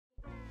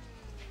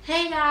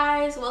Hey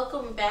guys,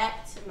 welcome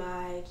back to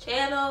my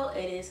channel.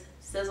 It is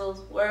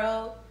Sizzle's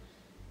World.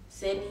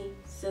 Sydney,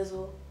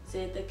 Sizzle,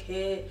 Sid the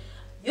Kid.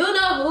 You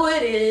know who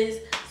it is.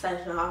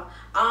 First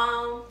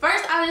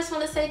I just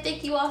want to say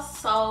thank you all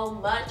so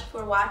much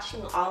for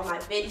watching all my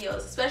videos,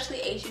 especially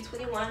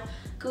HU21.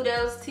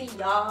 Kudos to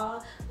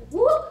y'all.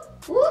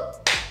 Whoop,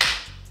 whoop,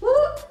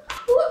 whoop,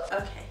 whoop.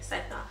 Okay,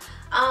 second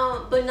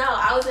but no,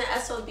 I was in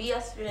SOB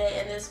yesterday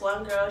and this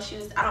one girl, she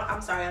was,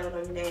 I'm sorry, I don't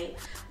know your name,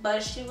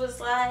 but she was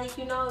like,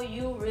 you know,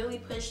 you really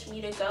pushed me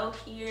to go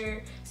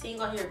here, seeing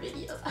all your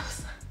videos. I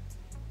was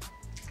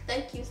like,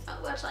 thank you so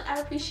much, like I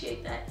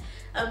appreciate that.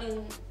 I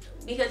mean,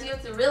 because you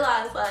have to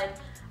realize, like,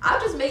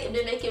 I've just been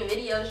making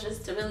videos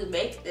just to really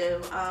make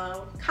them,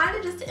 kind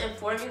of just to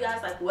inform you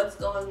guys like what's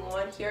going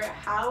on here at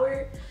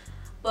Howard.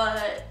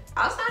 But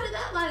outside of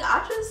that, like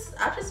I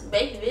just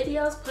make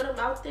videos, put them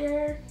out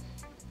there.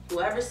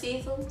 Whoever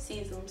sees them,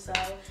 sees them. So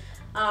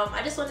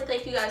I just want to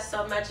thank you guys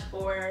so much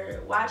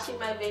for watching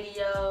my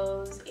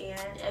videos.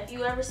 And if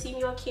you ever see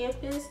me on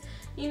campus,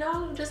 you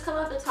know, just come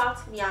up and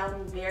talk to me.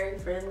 I'm very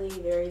friendly,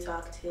 very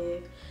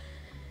talkative.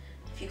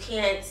 If you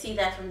can't see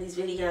that from these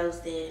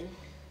videos, then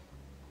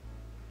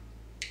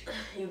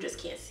you just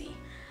can't see.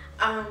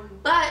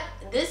 But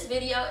this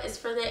video is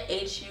for the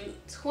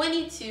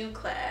HU22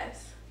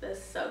 class. That's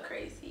so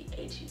crazy,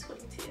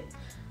 HU22.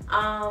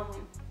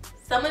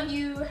 Some of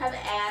you have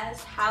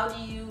asked, how do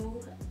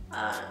you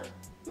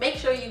make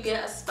sure you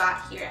get a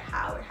spot here at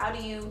Howard? How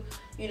do you,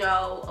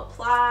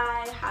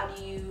 apply? How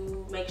do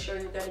you make sure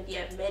you're going to be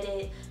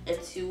admitted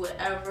into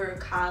whatever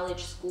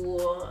college,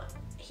 school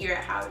here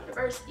at Howard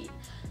University?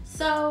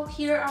 So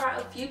here are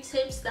a few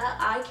tips that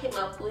I came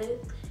up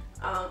with.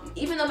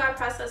 Even though my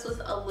process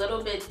was a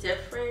little bit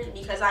different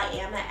because I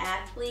am an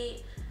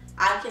athlete,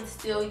 I can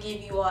still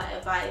give you all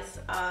advice.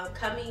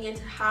 Coming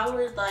into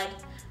Howard, like,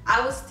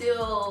 I was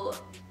still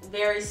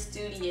very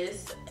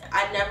studious.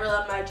 I never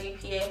let my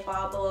GPA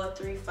fall below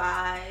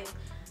 3.5.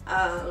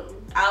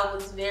 I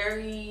was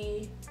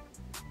very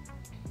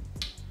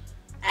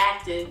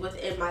active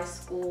within my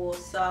school,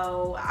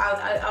 so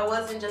I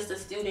wasn't just a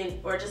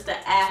student or just an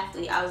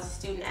athlete. I was a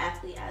student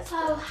athlete as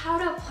well. So how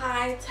to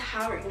apply to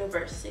Howard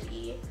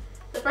University?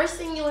 The first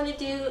thing you want to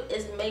do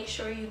is make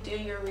sure you do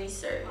your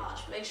research.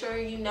 Make sure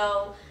you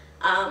know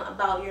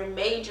about your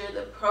major,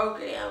 the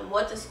program,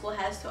 what the school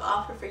has to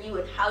offer for you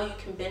and how you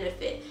can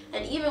benefit,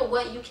 and even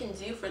what you can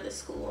do for the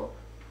school.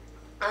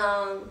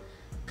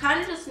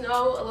 Kind of just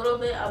know a little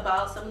bit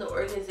about some of the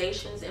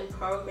organizations and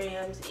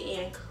programs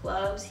and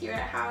clubs here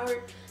at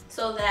Howard,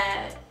 so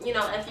that,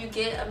 if you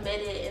get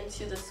admitted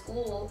into the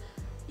school,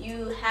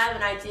 you have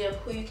an idea of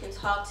who you can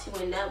talk to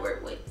and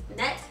network with,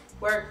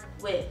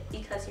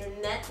 because your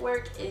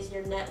network is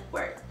your net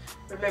worth.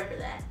 Remember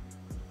that.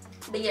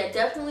 But yeah,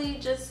 definitely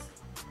just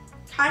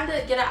kind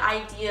of get an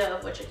idea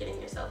of what you're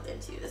getting yourself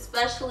into,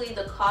 especially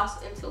the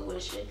cost and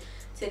tuition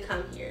to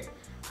come here.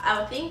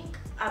 I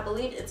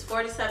believe it's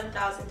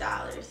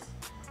 $47,000.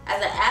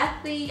 As an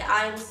athlete,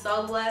 I'm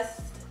so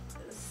blessed,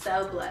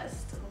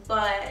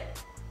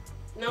 but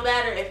no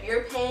matter if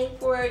you're paying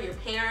for it, your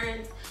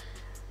parents,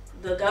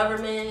 the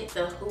government,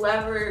 the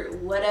whoever,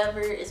 whatever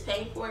is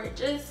paying for it,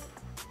 just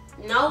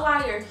know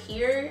why you're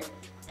here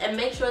and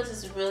make sure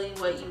this is really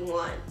what you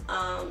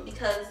want.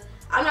 Because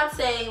I'm not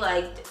saying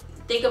like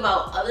think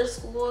about other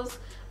schools,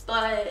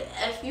 but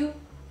if you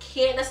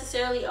can't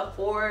necessarily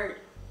afford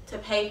to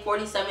pay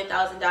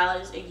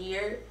 $47,000 a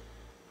year,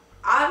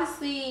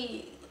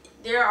 obviously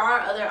there are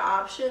other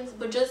options,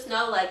 but just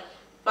know, like,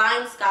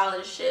 find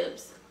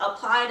scholarships,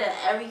 apply to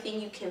everything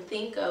you can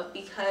think of,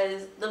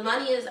 because the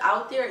money is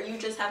out there. You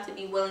just have to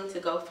be willing to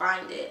go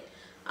find it.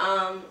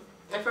 And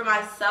for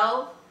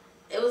myself,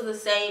 it was the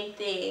same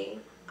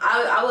thing.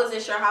 I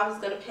wasn't sure how I was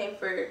going to pay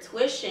for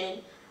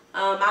tuition.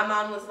 My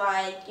mom was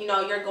like,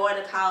 you're going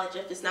to college.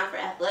 If it's not for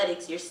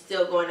athletics, you're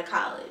still going to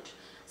college.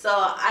 So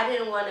I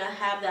didn't want to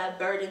have that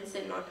burden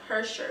sitting on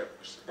her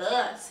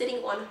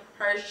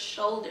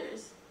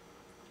shoulders.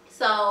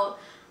 So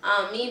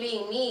me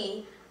being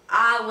me,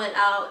 I went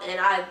out and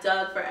I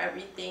dug for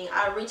everything.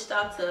 I reached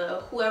out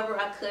to whoever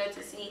I could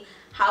to see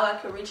how I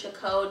could reach a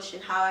coach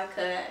and how I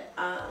could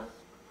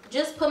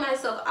just put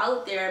myself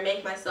out there and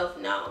make myself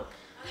known.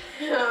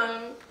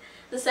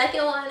 The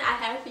second one I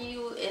have for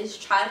you is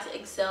try to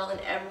excel in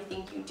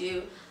everything you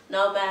do,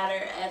 no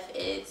matter if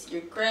it's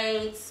your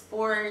grades,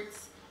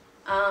 sports,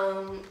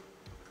 even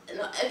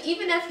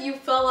if you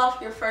fell off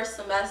your first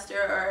semester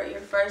or your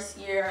first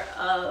year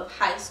of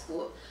high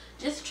school.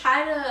 Just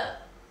try to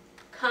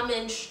come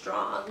in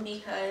strong,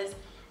 because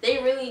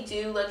they really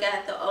do look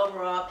at the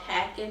overall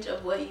package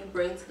of what you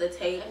bring to the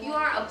table. If you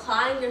aren't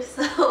applying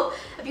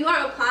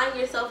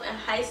yourself in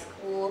high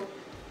school,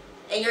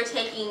 and you're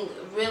taking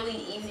really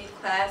easy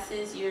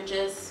classes, you're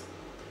just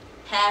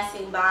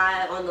passing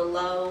by on the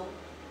low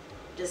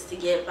just to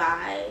get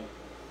by,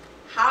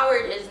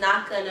 Howard is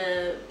not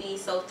gonna be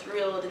so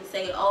thrilled and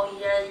say, oh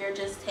yeah, you're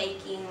just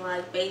taking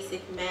like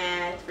basic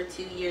math for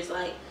 2 years.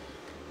 Like,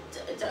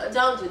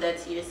 don't do that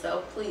to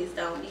yourself, please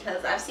don't,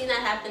 because I've seen that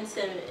happen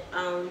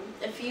to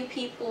a few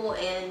people,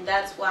 and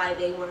that's why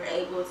they weren't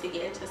able to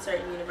get into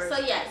certain universities.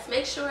 So yes,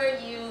 make sure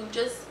you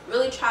just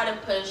really try to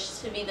push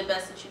to be the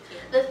best that you can.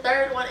 The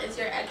third one is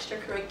your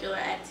extracurricular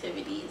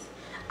activities.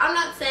 I'm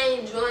not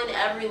saying join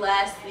every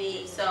last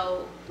thing.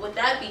 So with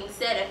that being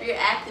said, if you're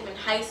active in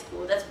high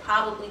school, that's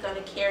probably going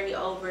to carry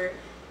over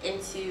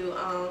into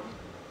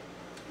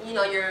you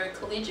know, your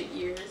collegiate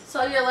years.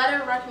 So your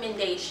letter of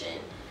recommendation,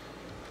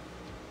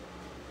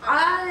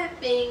 I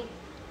think,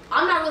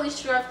 I'm not really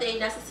sure if they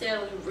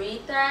necessarily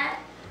read that,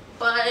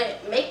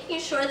 but making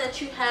sure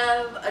that you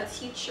have a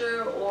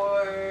teacher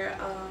or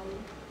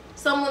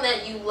someone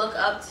that you look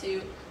up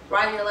to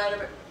write your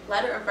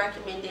letter of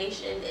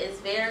recommendation is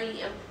very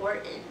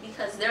important,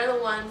 because they're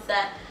the ones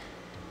that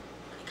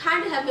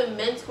kind of have been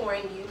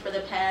mentoring you for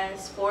the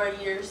past 4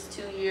 years,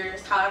 2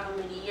 years, however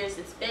many years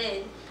it's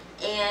been,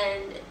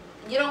 and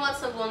you don't want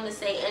someone to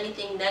say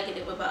anything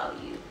negative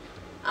about you.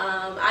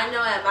 I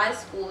know at my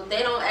school,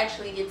 they don't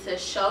actually get to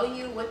show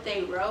you what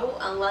they wrote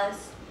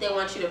unless they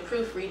want you to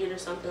proofread it or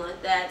something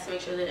like that to make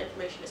sure the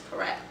information is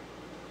correct.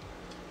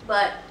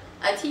 But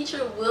a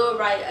teacher will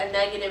write a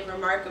negative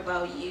remark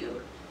about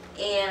you,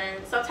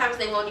 and sometimes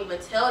they won't even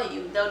tell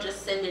you, they'll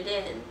just send it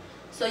in.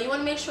 So you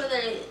want to make sure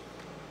that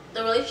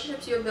the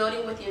relationships you're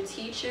building with your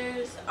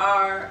teachers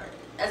are,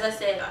 as I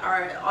said,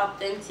 are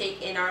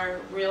authentic and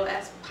are real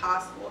as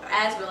possible,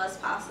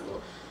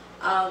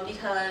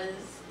 because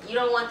you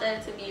don't want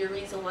that to be a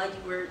reason why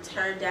you were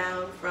turned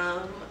down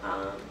from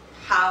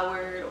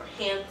Howard or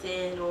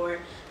Hampton or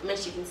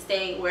Michigan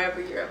State,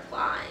 wherever you're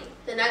applying.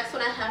 The next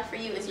one I have for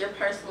you is your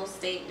personal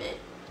statement.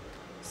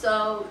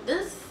 So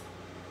this,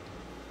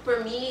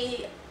 for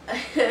me,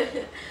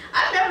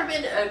 I've never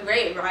been a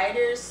great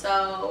writer,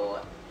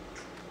 so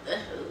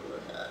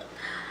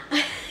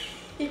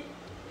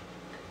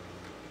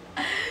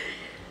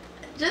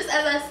just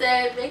as I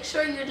said, make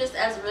sure you're just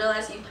as real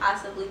as you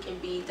possibly can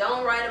be.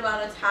 Don't write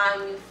about a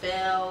time you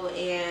fell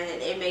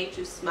and it made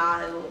you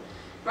smile.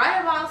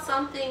 Write about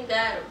something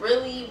that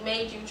really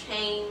made you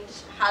change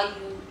how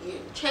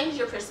you change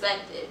your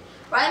perspective.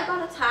 Write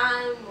about a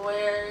time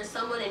where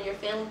someone in your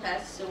family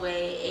passed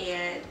away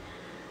and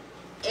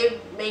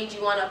it made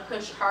you want to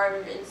push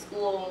harder in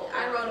school.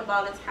 I wrote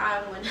about a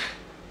time when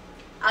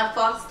I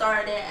false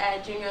started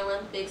at Junior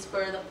Olympics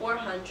for the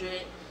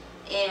 400,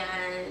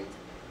 and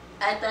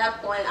at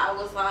that point I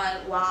was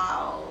like,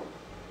 wow.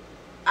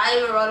 I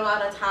even wrote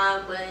about a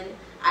time when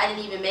I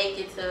didn't even make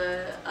it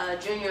to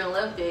Junior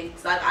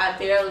Olympics. Like, I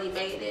barely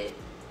made it.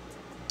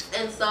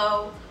 And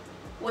so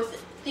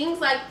with things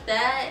like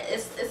that,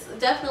 it's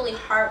definitely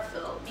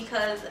heartfelt,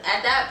 because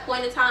at that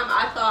point in time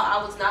I thought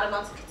I was not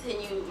about to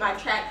continue my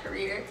track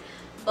career.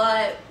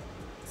 But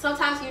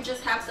sometimes you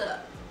just have to,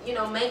 you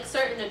know, make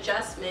certain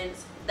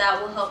adjustments that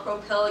will help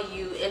propel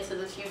you into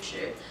the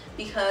future.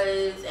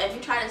 Because if you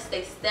try to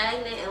stay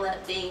stagnant and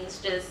let things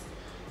just,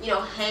 you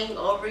know, hang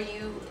over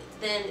you,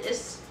 then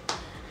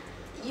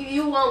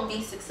you won't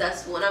be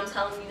successful. And I'm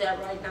telling you that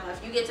right now.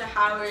 If you get to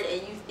Howard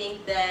and you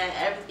think that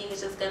everything is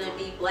just going to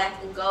be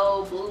black and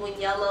gold, blue and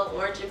yellow,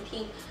 orange and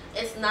pink,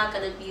 it's not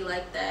going to be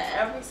like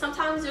that.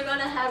 Sometimes you're going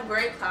to have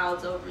gray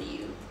clouds over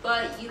you,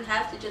 but you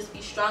have to just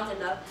be strong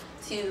enough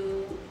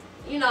to,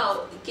 you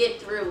know,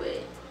 get through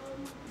it.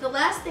 The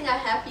last thing I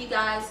have for you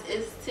guys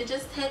is to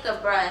just take a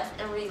breath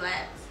and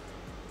relax.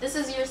 This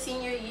is your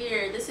senior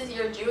year. This is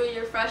your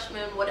junior,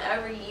 freshman,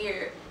 whatever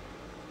year.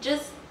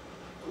 Just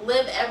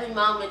live every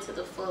moment to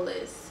the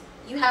fullest.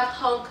 You have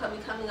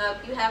homecoming coming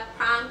up. You have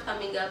prom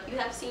coming up. You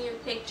have senior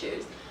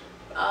pictures.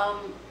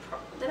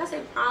 Did I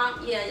say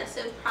prom? Yeah, I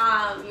said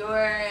prom.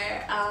 Your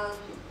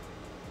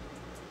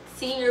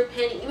senior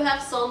penny. You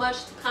have so much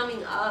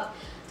coming up.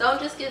 Don't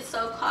just get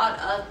so caught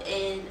up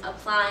in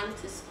applying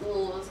to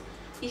schools,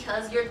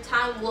 because your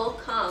time will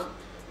come.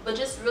 But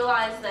just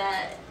realize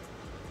that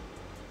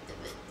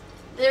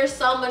there's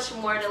so much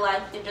more to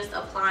life than just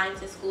applying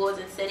to schools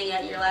and sitting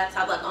at your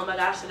laptop like, oh my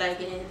gosh, did I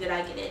get in? Did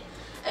I get in?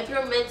 If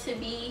you're meant to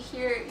be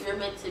here, you're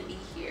meant to be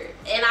here.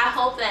 And I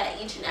hope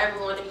that each and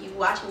every one of you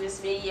watching this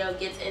video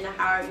gets into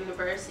Howard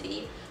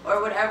University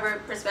or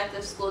whatever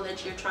prospective school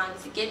that you're trying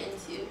to get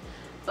into.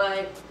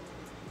 But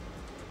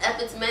if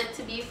it's meant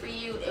to be for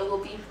you, it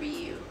will be for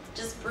you.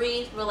 Just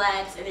breathe,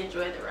 relax, and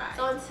enjoy the ride.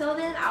 So until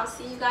then, I'll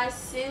see you guys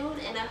soon,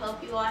 and I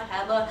hope you all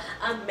have an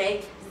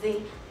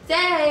amazing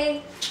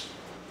day.